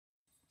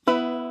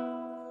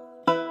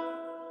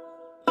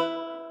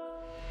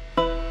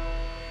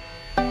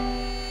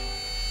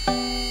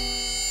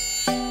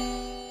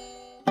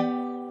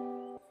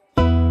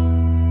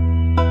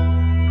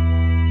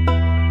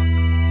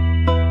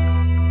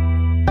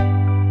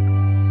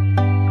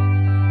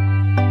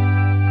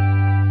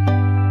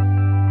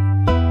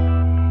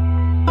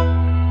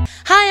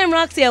I'm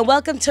Roxy and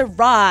welcome to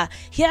Raw.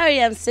 Here I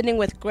am sitting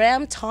with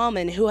Graham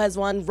Tallman, who has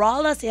won Raw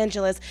Los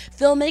Angeles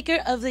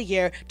Filmmaker of the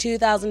Year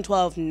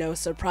 2012. No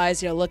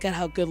surprise here, look at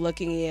how good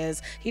looking he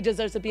is. He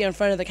deserves to be in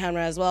front of the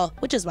camera as well,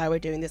 which is why we're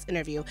doing this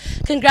interview.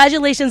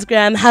 Congratulations,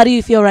 Graham. How do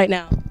you feel right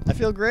now? I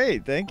feel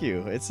great, thank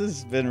you. This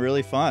has been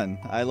really fun.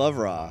 I love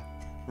Raw.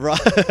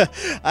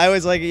 I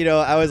was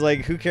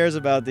like, who cares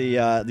about the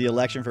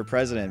election for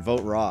president?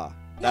 Vote Raw.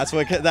 That's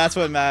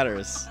what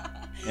matters.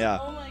 Yeah.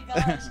 Oh my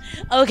gosh.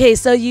 Okay,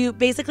 so you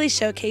basically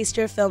showcased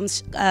your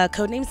film's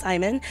Codename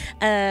Simon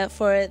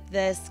for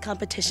this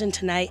competition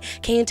tonight.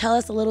 Can you tell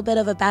us a little bit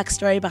of a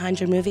backstory behind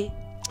your movie?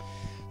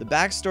 The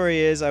backstory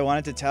is I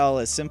wanted to tell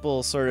a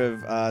simple sort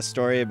of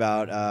story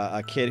about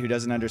a kid who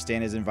doesn't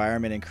understand his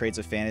environment and creates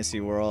a fantasy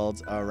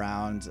world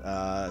around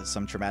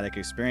some traumatic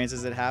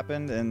experiences that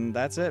happened, and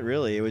that's it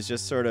really. It was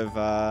just sort of,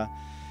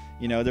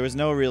 there was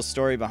no real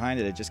story behind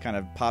it. It just kind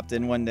of popped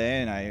in one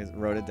day and I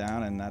wrote it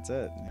down and that's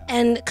it. Yeah.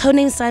 And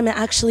Codename Simon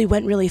actually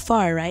went really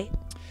far, right?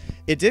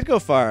 It did go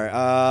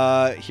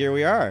far. Here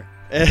we are.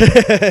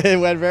 It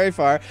went very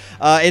far.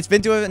 It's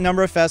been to a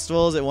number of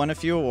festivals. It won a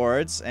few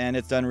awards, and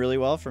it's done really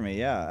well for me.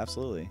 Yeah,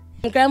 absolutely.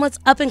 And Graham, what's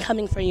up and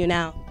coming for you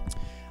now?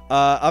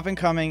 Up and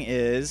coming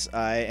is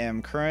I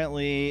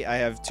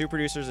have two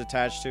producers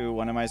attached to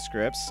one of my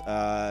scripts.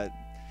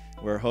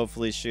 We're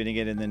hopefully shooting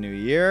it in the new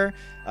year.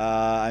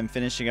 I'm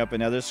finishing up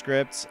another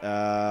script,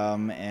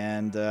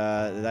 and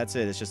that's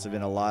it. It's just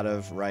been a lot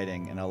of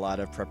writing and a lot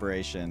of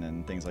preparation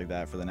and things like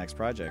that for the next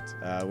project,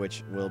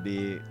 which will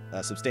be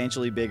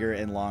substantially bigger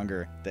and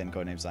longer than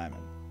Codename Simon.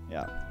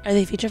 Yeah. Are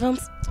they feature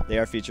films? They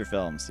are feature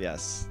films,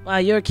 yes. Wow,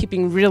 you're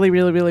keeping really,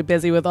 really, really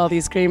busy with all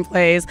these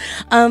screenplays.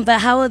 But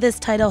how will this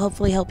title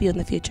hopefully help you in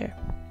the future?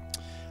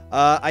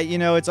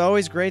 It's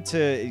always great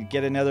to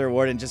get another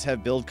award and just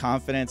build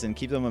confidence and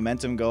keep the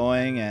momentum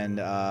going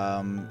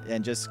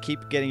and just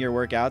keep getting your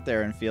work out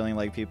there and feeling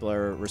like people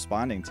are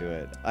responding to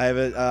it. I have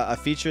a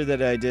feature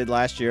that I did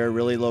last year, a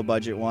really low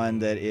budget one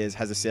that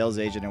has a sales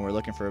agent, and we're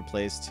looking for a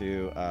place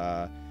to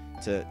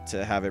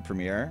have it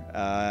premiere,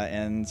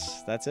 and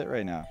that's it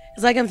right now.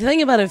 It's like I'm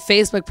thinking about a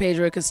Facebook page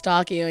where it could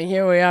stalk you, and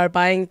here we are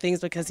buying things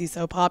because he's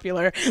so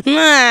popular.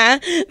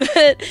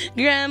 But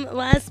Graham,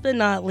 last but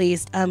not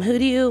least, who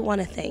do you want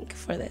to thank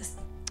for this?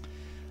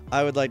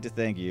 I would like to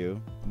thank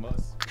you. No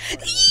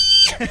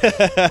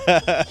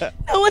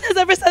one has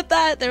ever said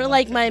that. They were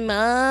like my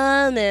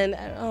mom and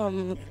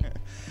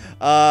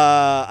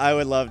I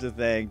would love to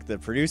thank the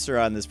producer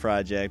on this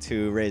project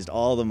who raised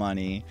all the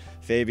money.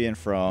 Fabian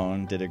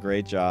Frone did a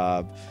great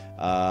job.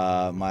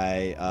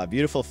 My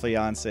beautiful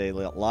fiance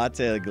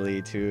Latte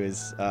Gleet, who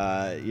is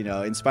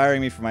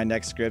inspiring me for my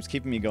next scripts,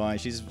 keeping me going.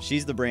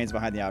 She's the brains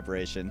behind the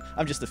operation.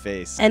 I'm just the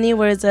face. Any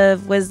words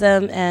of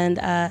wisdom and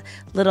a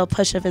little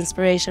push of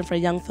inspiration for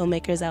young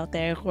filmmakers out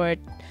there who are,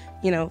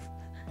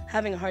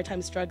 having a hard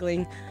time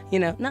struggling,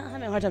 not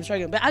having a hard time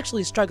struggling, but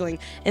actually struggling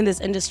in this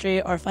industry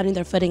or finding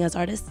their footing as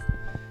artists?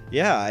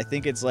 Yeah, I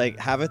think it's like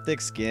have a thick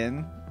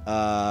skin,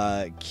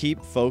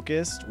 keep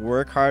focused,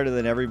 work harder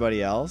than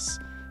everybody else,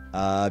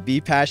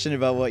 be passionate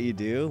about what you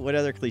do. What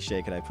other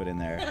cliche could I put in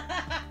there?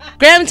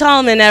 Graham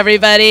Tallman,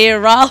 everybody,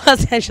 Raw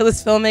Los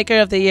Angeles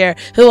Filmmaker of the Year,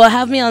 who will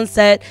have me on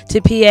set to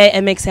PA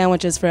and make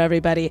sandwiches for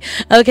everybody.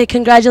 Okay,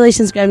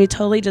 congratulations, Graham. You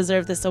totally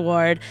deserve this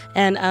award,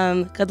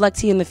 and good luck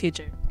to you in the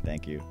future.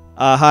 Thank you.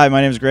 Hi, my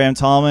name is Graham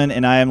Tallman,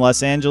 and I am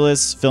Los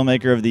Angeles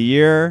Filmmaker of the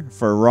Year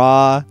for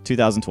Raw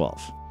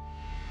 2012.